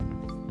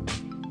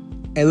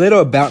A little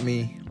about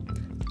me.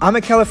 I'm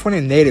a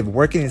California native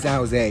working in San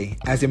Jose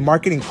as a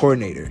marketing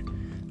coordinator.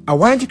 I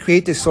wanted to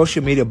create this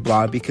social media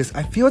blog because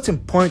I feel it's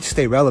important to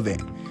stay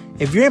relevant.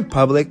 If you're in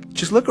public,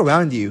 just look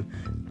around you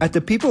at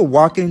the people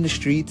walking in the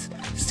streets,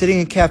 sitting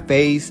in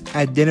cafes,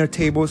 at dinner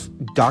tables,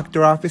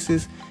 doctor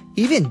offices,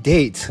 even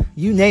dates,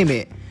 you name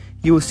it.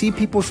 You will see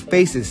people's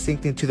faces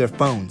synced into their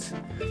phones.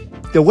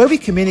 The way we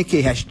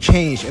communicate has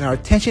changed and our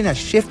attention has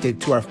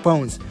shifted to our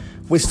phones,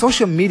 with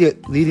social media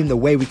leading the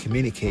way we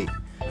communicate.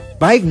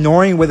 By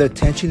ignoring where the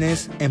attention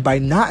is and by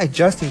not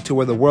adjusting to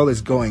where the world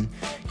is going,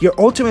 you're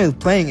ultimately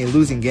playing a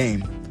losing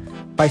game.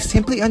 By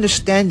simply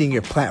understanding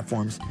your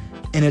platforms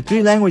and the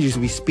three languages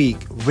we speak,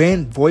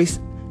 written, voice,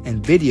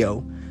 and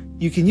video,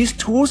 you can use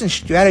tools and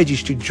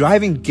strategies to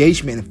drive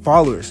engagement and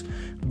followers,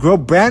 grow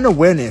brand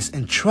awareness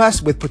and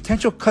trust with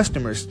potential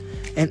customers,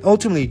 and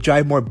ultimately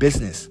drive more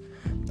business.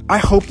 I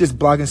hope this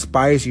blog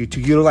inspires you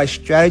to utilize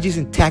strategies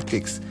and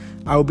tactics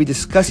I will be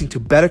discussing to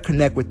better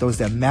connect with those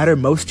that matter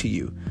most to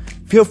you.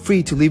 Feel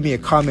free to leave me a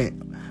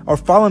comment or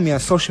follow me on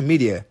social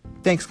media.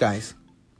 Thanks, guys.